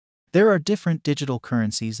There are different digital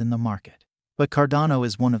currencies in the market, but Cardano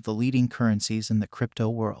is one of the leading currencies in the crypto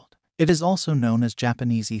world. It is also known as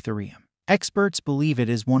Japanese Ethereum. Experts believe it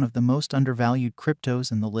is one of the most undervalued cryptos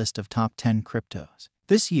in the list of top 10 cryptos.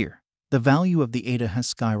 This year, the value of the ADA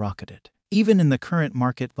has skyrocketed. Even in the current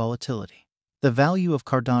market volatility, the value of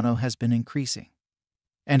Cardano has been increasing,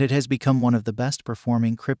 and it has become one of the best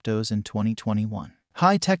performing cryptos in 2021.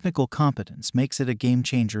 High technical competence makes it a game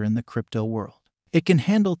changer in the crypto world. It can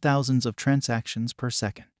handle thousands of transactions per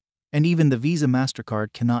second, and even the Visa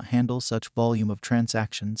MasterCard cannot handle such volume of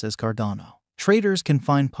transactions as Cardano. Traders can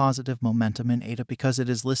find positive momentum in ADA because it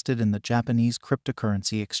is listed in the Japanese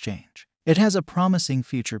cryptocurrency exchange. It has a promising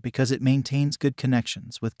future because it maintains good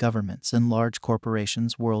connections with governments and large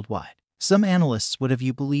corporations worldwide. Some analysts would have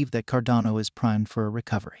you believe that Cardano is primed for a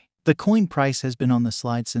recovery. The coin price has been on the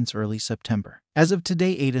slide since early September. As of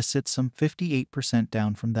today, ADA sits some 58%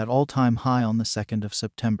 down from that all-time high on the 2nd of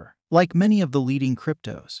September. Like many of the leading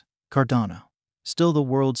cryptos, Cardano, still the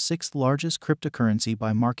world's 6th largest cryptocurrency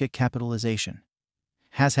by market capitalization,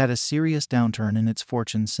 has had a serious downturn in its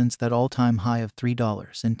fortune since that all-time high of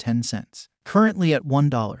 $3.10. Currently at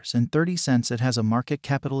 $1.30, it has a market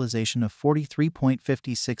capitalization of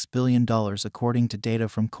 $43.56 billion according to data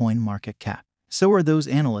from CoinMarketCap. So are those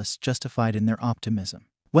analysts justified in their optimism?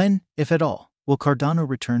 When, if at all, will Cardano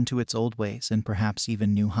return to its old ways and perhaps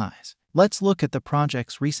even new highs? Let's look at the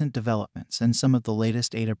project's recent developments and some of the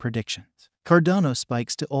latest ADA predictions. Cardano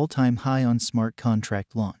spikes to all-time high on smart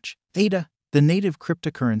contract launch. ADA, the native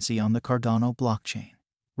cryptocurrency on the Cardano blockchain,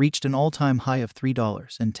 reached an all-time high of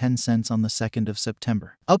 $3.10 on the 2nd of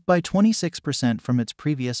September, up by 26% from its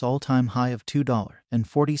previous all-time high of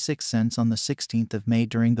 $2.46 on the 16th of May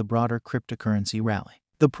during the broader cryptocurrency rally.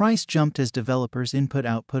 The price jumped as developers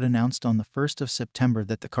Input-Output announced on the 1st of September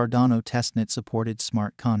that the Cardano testnet supported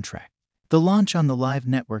smart contract. The launch on the live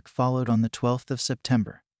network followed on the 12th of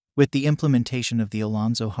September, with the implementation of the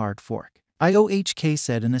Alonzo hard fork. IOHK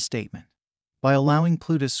said in a statement, "By allowing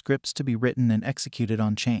Plutus scripts to be written and executed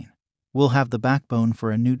on-chain, we'll have the backbone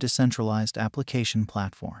for a new decentralized application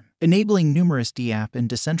platform, enabling numerous DApp and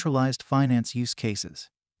decentralized finance use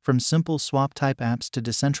cases, from simple swap-type apps to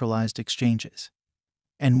decentralized exchanges,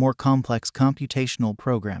 and more complex computational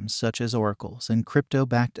programs such as oracles and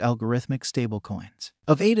crypto-backed algorithmic stablecoins."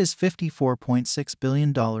 Of ADA's $54.6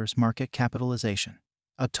 billion market capitalization,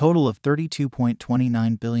 a total of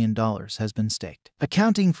 $32.29 billion has been staked,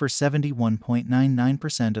 accounting for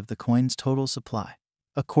 71.99% of the coin's total supply,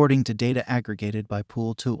 according to data aggregated by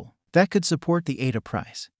Pool Tool. That could support the ADA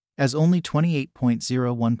price, as only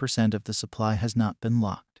 28.01% of the supply has not been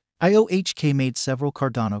locked. IOHK made several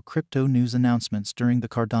Cardano crypto news announcements during the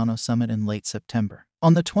Cardano Summit in late September.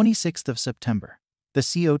 On the 26th of September, the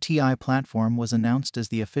COTI platform was announced as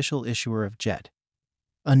the official issuer of JED,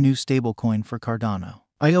 a new stablecoin for Cardano.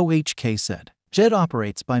 IOHK said, JED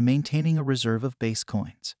operates by maintaining a reserve of base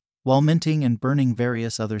coins, while minting and burning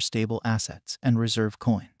various other stable assets and reserve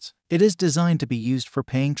coins. It is designed to be used for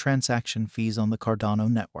paying transaction fees on the Cardano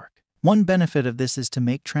network. One benefit of this is to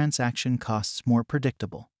make transaction costs more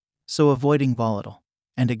predictable, so avoiding volatile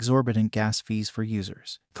and exorbitant gas fees for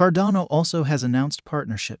users. Cardano also has announced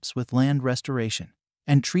partnerships with land restoration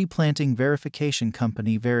and tree planting verification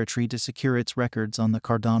company Veritree to secure its records on the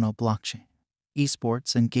Cardano blockchain.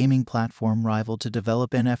 Esports and gaming platform rival to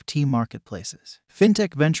develop NFT marketplaces.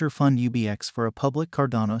 Fintech venture fund UBX for a public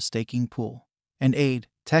Cardano staking pool. And Aid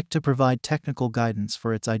Tech to provide technical guidance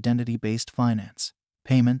for its identity-based finance,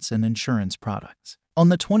 payments, and insurance products. On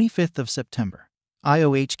the 25th of September,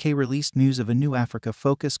 IOHK released news of a new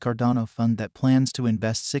Africa-focused Cardano fund that plans to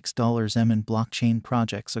invest $6 in blockchain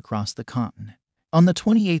projects across the continent. On the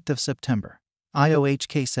 28th of September,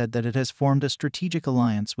 IOHK said that it has formed a strategic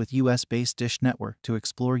alliance with US-based Dish Network to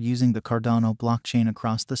explore using the Cardano blockchain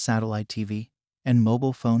across the satellite TV and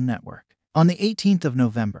mobile phone network. On the 18th of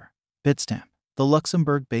November, Bitstamp, the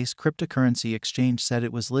Luxembourg-based cryptocurrency exchange, said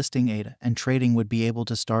it was listing ADA and trading would be able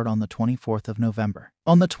to start on the 24th of November.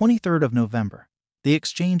 On the 23rd of November, the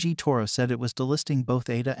exchange eTORO said it was delisting both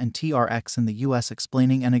ADA and TRX in the US,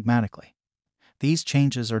 explaining enigmatically, "These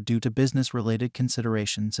changes are due to business-related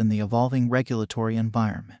considerations in the evolving regulatory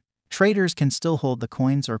environment. Traders can still hold the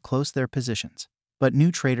coins or close their positions, but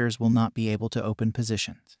new traders will not be able to open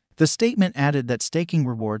positions." The statement added that staking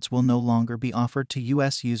rewards will no longer be offered to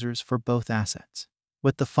US users for both assets,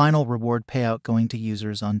 with the final reward payout going to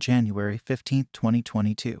users on January 15,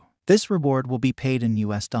 2022. This reward will be paid in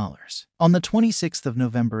US dollars. On the 26th of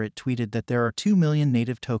November, it tweeted that there are 2 million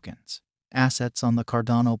native tokens, assets on the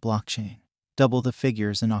Cardano blockchain, double the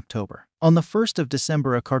figures in October. On the 1st of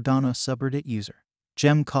December, a Cardano subreddit user,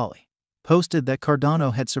 Gem Kali, posted that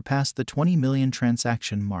Cardano had surpassed the 20 million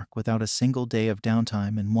transaction mark without a single day of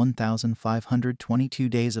downtime in 1,522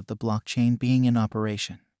 days of the blockchain being in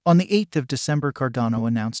operation. On the 8th of December, Cardano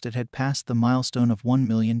announced it had passed the milestone of 1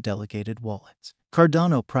 million delegated wallets.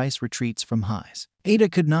 Cardano price retreats from highs. ADA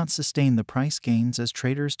could not sustain the price gains as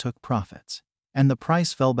traders took profits, and the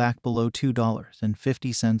price fell back below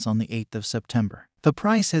 $2.50 on the 8th of September. The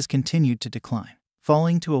price has continued to decline,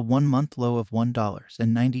 falling to a one-month low of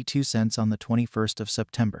 $1.92 on the 21st of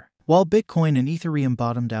September. While Bitcoin and Ethereum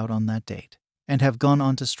bottomed out on that date and have gone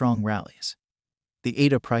on to strong rallies, the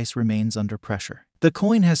ADA price remains under pressure. The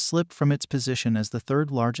coin has slipped from its position as the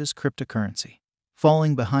third largest cryptocurrency,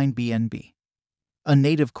 falling behind BNB, a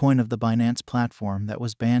native coin of the Binance platform that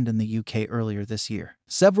was banned in the UK earlier this year.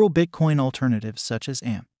 Several Bitcoin alternatives such as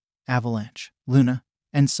AMP, Avalanche, Luna,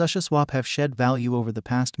 and SushiSwap have shed value over the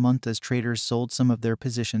past month as traders sold some of their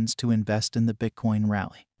positions to invest in the Bitcoin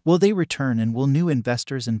rally. Will they return, and will new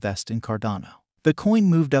investors invest in Cardano? The coin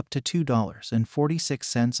moved up to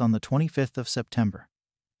 $2.46 on the 25th of September,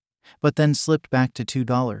 but then slipped back to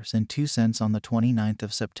 $2.02 on the 29th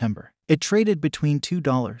of September. It traded between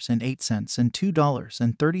 $2.08 and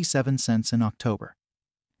 $2.37 in October,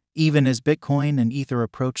 even as Bitcoin and Ether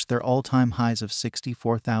approached their all-time highs of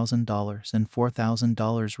 $64,000 and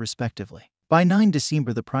 $4,000 respectively. By 9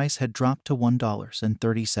 December, the price had dropped to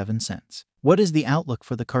 $1.37. What is the outlook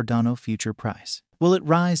for the Cardano future price? Will it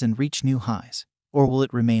rise and reach new highs, or will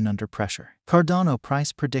it remain under pressure? Cardano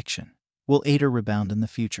price prediction. Will ADA rebound in the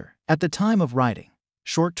future? At the time of writing,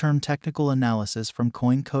 short-term technical analysis from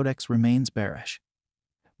CoinCodex remains bearish,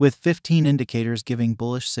 with 15 indicators giving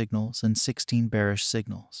bullish signals and 16 bearish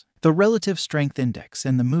signals. The relative strength index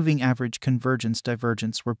and the moving average convergence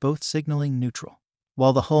divergence were both signaling neutral,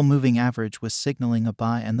 while the whole moving average was signaling a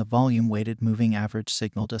buy and the volume-weighted moving average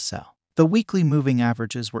signaled a sell. The weekly moving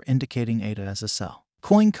averages were indicating ADA as a sell.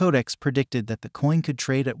 CoinCodex predicted that the coin could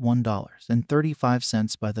trade at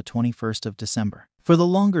 $1.35 by the 21st of December. For the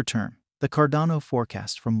longer term, the Cardano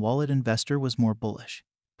forecast from Wallet Investor was more bullish,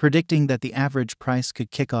 predicting that the average price could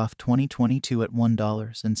kick off 2022 at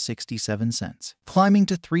 $1.67, climbing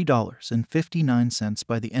to $3.59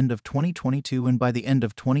 by the end of 2022, and by the end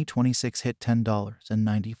of 2026 hit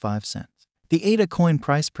 $10.95. The ADA coin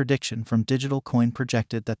price prediction from Digital Coin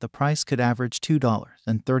projected that the price could average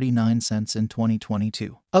 $2.39 in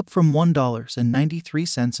 2022, up from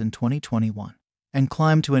 $1.93 in 2021, and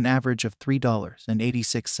climb to an average of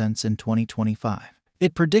 $3.86 in 2025.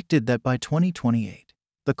 It predicted that by 2028,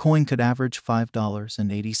 the coin could average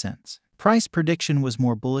 $5.80. Price prediction was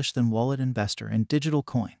more bullish than Wallet Investor and Digital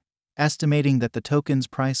Coin, estimating that the token's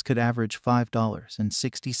price could average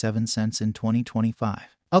 $5.67 in 2025.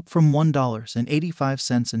 Up from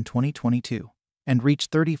 $1.85 in 2022, and reach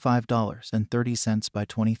 $35.30 by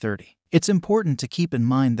 2030. It's important to keep in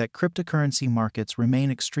mind that cryptocurrency markets remain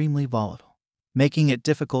extremely volatile, making it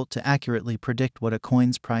difficult to accurately predict what a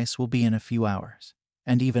coin's price will be in a few hours,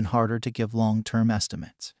 and even harder to give long-term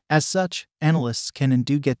estimates. As such, analysts can and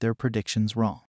do get their predictions wrong.